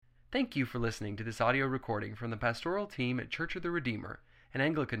Thank you for listening to this audio recording from the pastoral team at Church of the Redeemer, an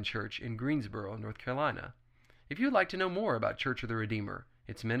Anglican church in Greensboro, North Carolina. If you'd like to know more about Church of the Redeemer,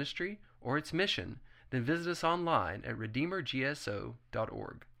 its ministry, or its mission, then visit us online at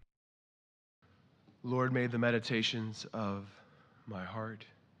redeemergso.org. Lord, may the meditations of my heart,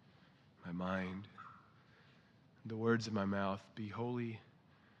 my mind, the words of my mouth be holy,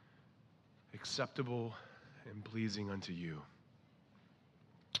 acceptable, and pleasing unto you.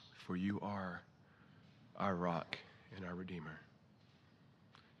 For you are our rock and our Redeemer.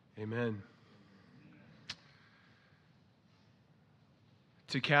 Amen.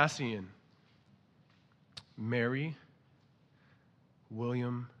 To Cassian, Mary,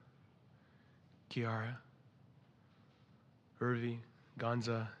 William, Kiara, Irvi,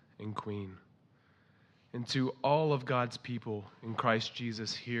 Gonza, and Queen, and to all of God's people in Christ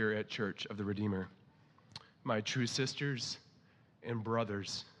Jesus here at Church of the Redeemer, my true sisters and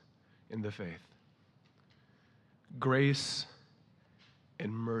brothers in the faith. Grace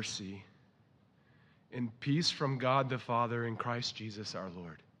and mercy and peace from God the Father and Christ Jesus our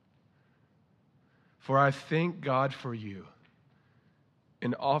Lord. For I thank God for you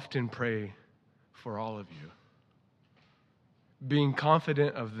and often pray for all of you, being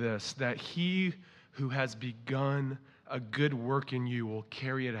confident of this, that he who has begun a good work in you will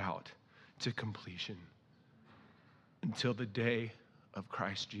carry it out to completion until the day of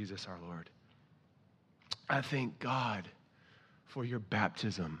Christ Jesus our Lord. I thank God for your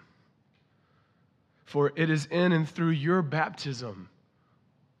baptism, for it is in and through your baptism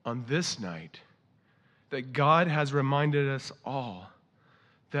on this night that God has reminded us all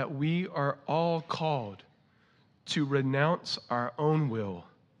that we are all called to renounce our own will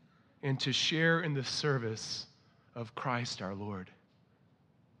and to share in the service of Christ our Lord.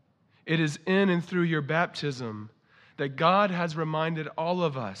 It is in and through your baptism that God has reminded all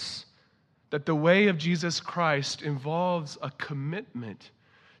of us that the way of Jesus Christ involves a commitment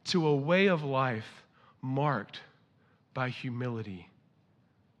to a way of life marked by humility,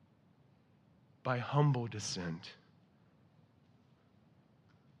 by humble descent.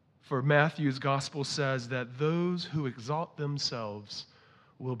 For Matthew's gospel says that those who exalt themselves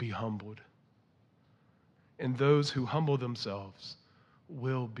will be humbled, and those who humble themselves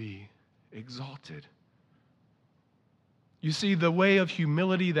will be exalted. You see, the way of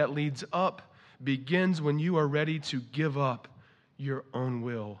humility that leads up begins when you are ready to give up your own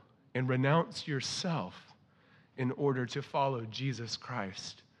will and renounce yourself in order to follow Jesus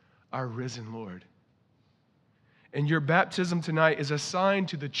Christ, our risen Lord. And your baptism tonight is a sign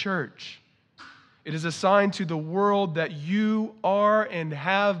to the church. It is a sign to the world that you are and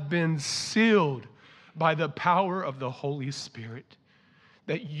have been sealed by the power of the Holy Spirit,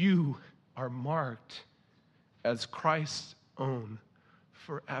 that you are marked as Christ's own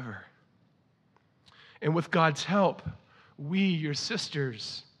forever. And with God's help, we, your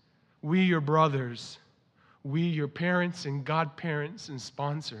sisters, we, your brothers, we, your parents and godparents and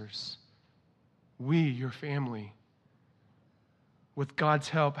sponsors, we, your family, with God's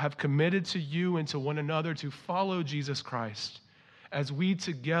help, have committed to you and to one another to follow Jesus Christ as we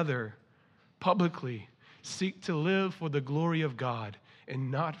together publicly seek to live for the glory of God and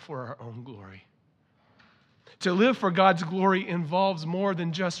not for our own glory. To live for God's glory involves more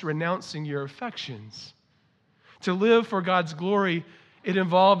than just renouncing your affections. To live for God's glory, it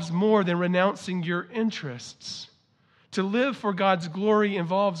involves more than renouncing your interests. To live for God's glory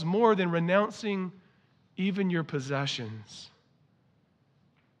involves more than renouncing even your possessions.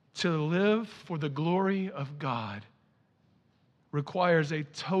 To live for the glory of God requires a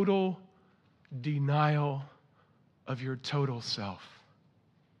total denial of your total self.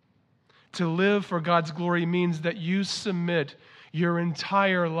 To live for God's glory means that you submit your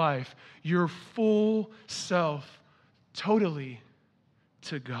entire life, your full self, totally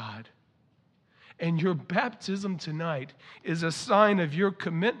to God. And your baptism tonight is a sign of your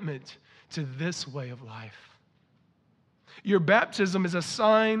commitment to this way of life. Your baptism is a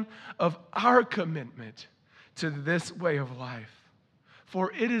sign of our commitment to this way of life.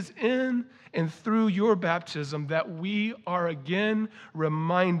 For it is in and through your baptism that we are again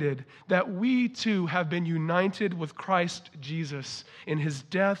reminded that we too have been united with Christ Jesus in his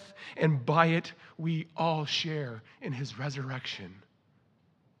death, and by it we all share in his resurrection.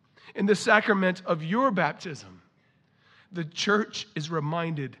 In the sacrament of your baptism, the church is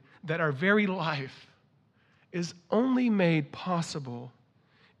reminded that our very life is only made possible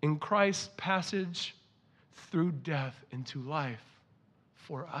in Christ's passage through death into life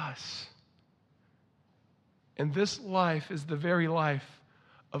for us. And this life is the very life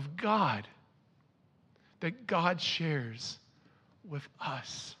of God that God shares with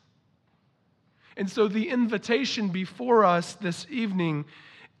us. And so the invitation before us this evening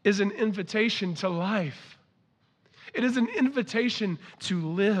is an invitation to life. It is an invitation to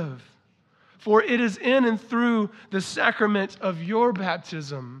live. For it is in and through the sacrament of your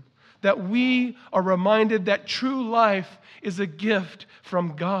baptism that we are reminded that true life is a gift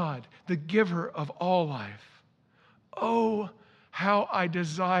from God, the giver of all life. Oh, how I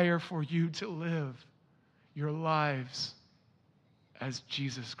desire for you to live your lives as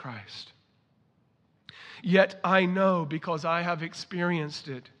Jesus Christ. Yet I know, because I have experienced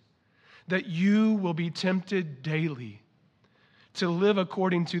it, that you will be tempted daily to live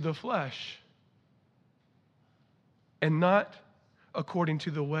according to the flesh and not according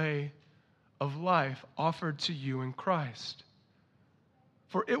to the way of life offered to you in Christ.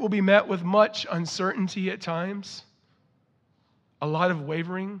 For it will be met with much uncertainty at times, a lot of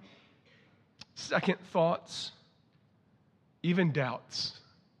wavering, second thoughts, even doubts,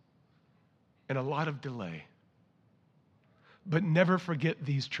 and a lot of delay. But never forget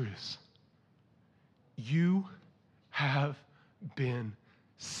these truths. You have been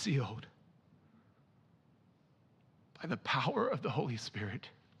sealed by the power of the Holy Spirit,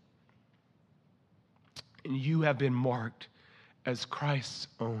 and you have been marked as Christ's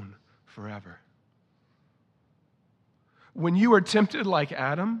own forever. When you are tempted like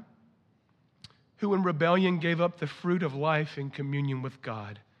Adam, who in rebellion gave up the fruit of life in communion with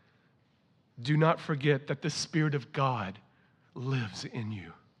God, do not forget that the Spirit of God lives in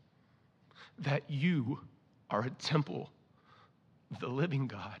you, that you are a temple of the living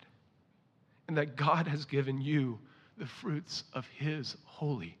God, and that God has given you the fruits of His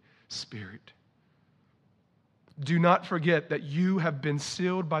Holy Spirit. Do not forget that you have been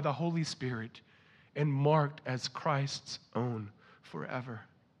sealed by the Holy Spirit and marked as Christ's own forever.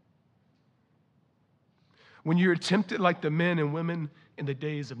 When you're tempted like the men and women in the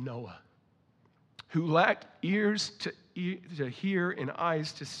days of Noah, who lacked ears to hear and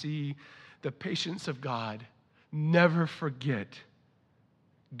eyes to see the patience of God, never forget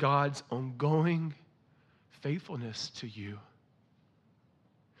God's ongoing faithfulness to you.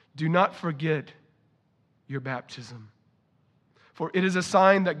 Do not forget your baptism, for it is a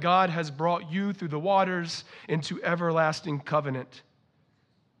sign that God has brought you through the waters into everlasting covenant,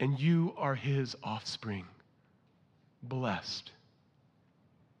 and you are His offspring. Blessed.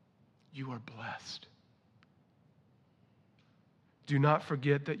 You are blessed. Do not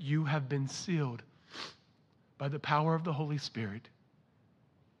forget that you have been sealed by the power of the Holy Spirit,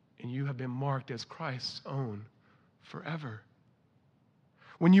 and you have been marked as Christ's own forever.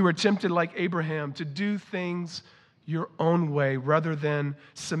 When you were tempted like Abraham to do things your own way rather than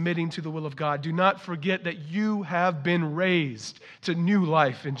submitting to the will of God, do not forget that you have been raised to new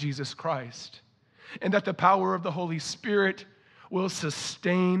life in Jesus Christ, and that the power of the Holy Spirit will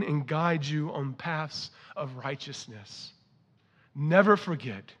sustain and guide you on paths of righteousness. Never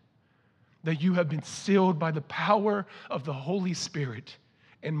forget that you have been sealed by the power of the Holy Spirit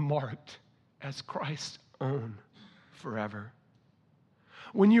and marked as Christ's own forever.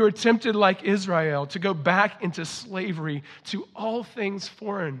 When you are tempted like Israel to go back into slavery to all things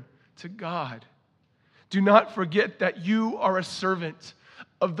foreign to God, do not forget that you are a servant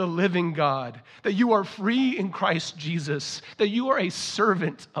of the living God, that you are free in Christ Jesus, that you are a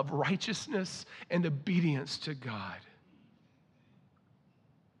servant of righteousness and obedience to God.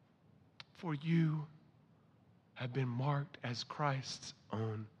 For you have been marked as Christ's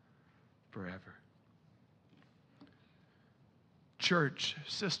own forever. Church,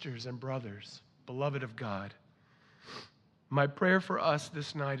 sisters and brothers, beloved of God, my prayer for us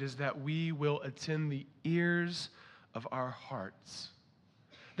this night is that we will attend the ears of our hearts,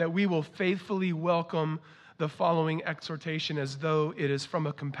 that we will faithfully welcome the following exhortation as though it is from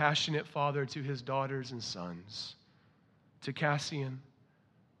a compassionate father to his daughters and sons, to Cassian,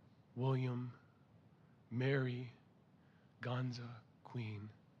 William, Mary, Gonza, Queen,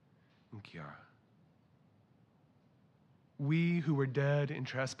 and Kiara. We who were dead in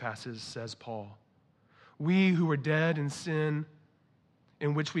trespasses, says Paul, we who were dead in sin,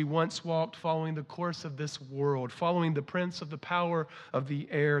 in which we once walked, following the course of this world, following the prince of the power of the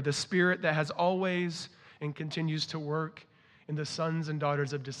air, the spirit that has always and continues to work in the sons and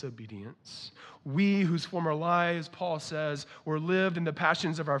daughters of disobedience. We whose former lives, Paul says, were lived in the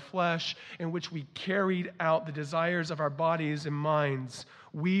passions of our flesh, in which we carried out the desires of our bodies and minds.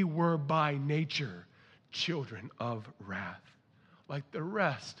 We were by nature children of wrath, like the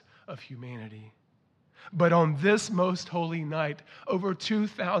rest of humanity. But on this most holy night, over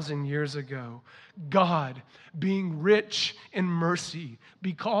 2,000 years ago, God, being rich in mercy,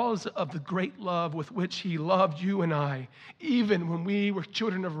 because of the great love with which he loved you and I, even when we were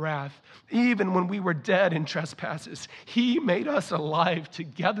children of wrath, even when we were dead in trespasses, he made us alive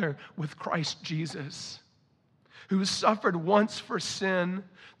together with Christ Jesus, who suffered once for sin,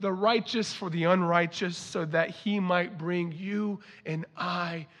 the righteous for the unrighteous, so that he might bring you and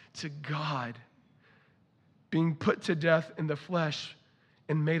I to God, being put to death in the flesh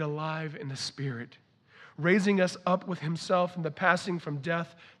and made alive in the spirit, raising us up with himself in the passing from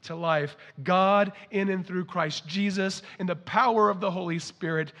death to life. God, in and through Christ Jesus, in the power of the Holy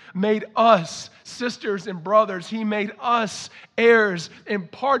Spirit, made us sisters and brothers. He made us heirs and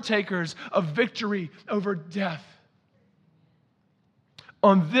partakers of victory over death.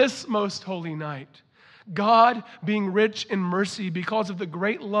 On this most holy night, God, being rich in mercy because of the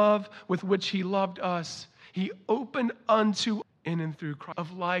great love with which he loved us, he opened unto in and through Christ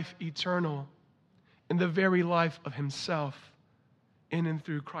of life eternal in the very life of himself in and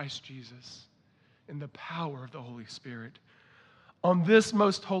through Christ Jesus in the power of the Holy Spirit. On this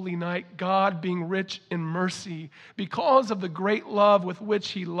most holy night, God, being rich in mercy because of the great love with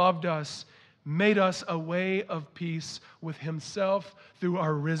which he loved us, made us a way of peace with himself through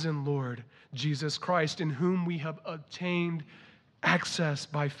our risen Lord, Jesus Christ, in whom we have obtained access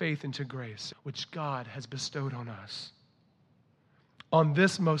by faith into grace, which God has bestowed on us. On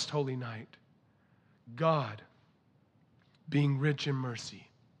this most holy night, God, being rich in mercy,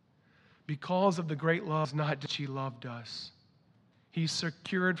 because of the great love not that he loved us, he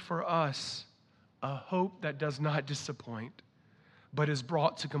secured for us a hope that does not disappoint, but is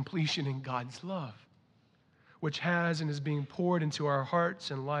brought to completion in God's love, which has and is being poured into our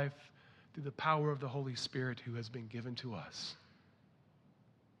hearts and life through the power of the Holy Spirit who has been given to us.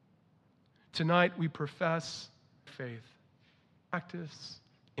 Tonight we profess faith, practice,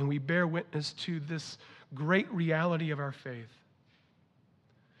 and we bear witness to this great reality of our faith,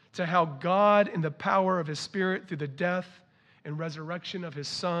 to how God, in the power of his Spirit through the death and resurrection of his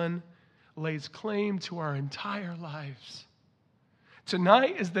Son, lays claim to our entire lives.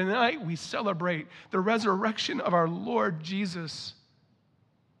 Tonight is the night we celebrate the resurrection of our Lord Jesus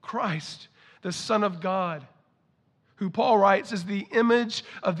Christ, the Son of God, who Paul writes is the image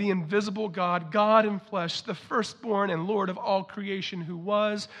of the invisible God, God in flesh, the firstborn and Lord of all creation, who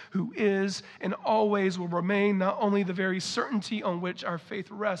was, who is, and always will remain not only the very certainty on which our faith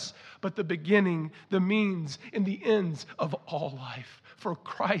rests, but the beginning, the means, and the ends of all life. For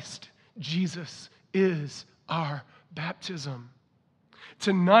Christ Jesus is our baptism.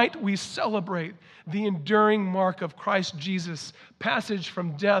 Tonight we celebrate the enduring mark of Christ Jesus' passage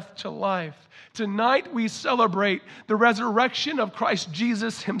from death to life. Tonight we celebrate the resurrection of Christ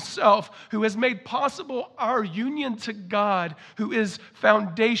Jesus himself, who has made possible our union to God, who is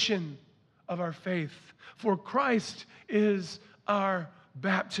foundation of our faith. For Christ is our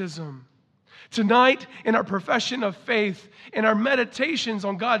baptism. Tonight, in our profession of faith, in our meditations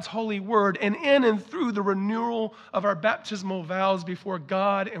on God's holy word, and in and through the renewal of our baptismal vows before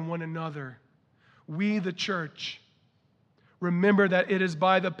God and one another, we, the church, remember that it is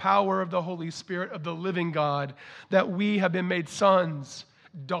by the power of the Holy Spirit of the living God that we have been made sons,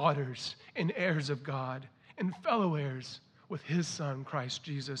 daughters, and heirs of God, and fellow heirs with his Son, Christ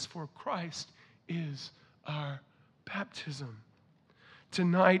Jesus. For Christ is our baptism.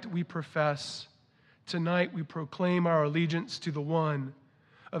 Tonight we profess, tonight we proclaim our allegiance to the one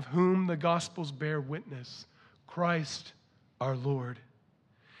of whom the Gospels bear witness, Christ our Lord.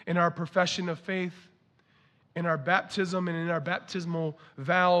 In our profession of faith, in our baptism and in our baptismal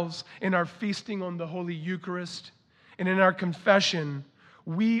vows, in our feasting on the Holy Eucharist, and in our confession,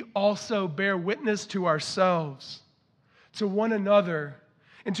 we also bear witness to ourselves, to one another,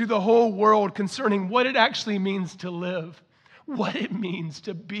 and to the whole world concerning what it actually means to live, what it means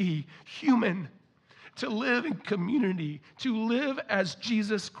to be human, to live in community, to live as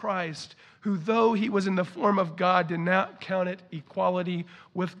Jesus Christ, who, though he was in the form of God, did not count it equality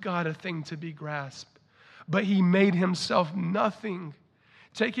with God a thing to be grasped, but he made himself nothing,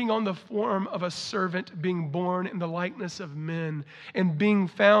 taking on the form of a servant, being born in the likeness of men, and being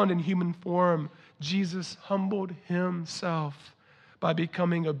found in human form, Jesus humbled himself by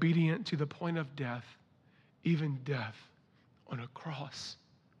becoming obedient to the point of death, even death on a cross.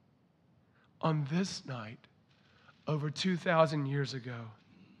 On this night, over 2,000 years ago,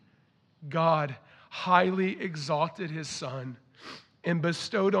 God highly exalted his Son and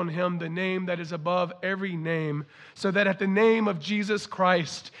bestowed on him the name that is above every name, so that at the name of Jesus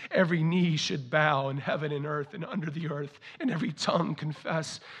Christ, every knee should bow in heaven and earth and under the earth, and every tongue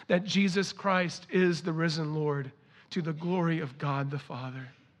confess that Jesus Christ is the risen Lord, to the glory of God the Father.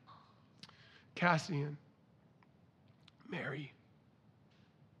 Cassian, Mary,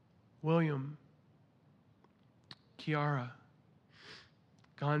 William, Kiara,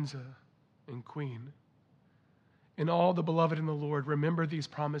 Gonza, and Queen, and all the beloved in the Lord, remember these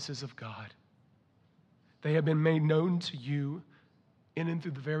promises of God. They have been made known to you in and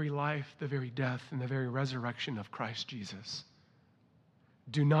through the very life, the very death, and the very resurrection of Christ Jesus.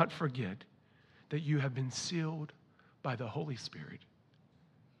 Do not forget that you have been sealed by the Holy Spirit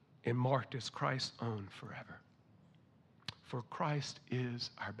and marked as Christ's own forever. For Christ is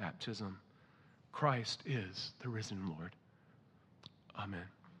our baptism. Christ is the risen Lord.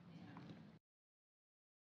 Amen.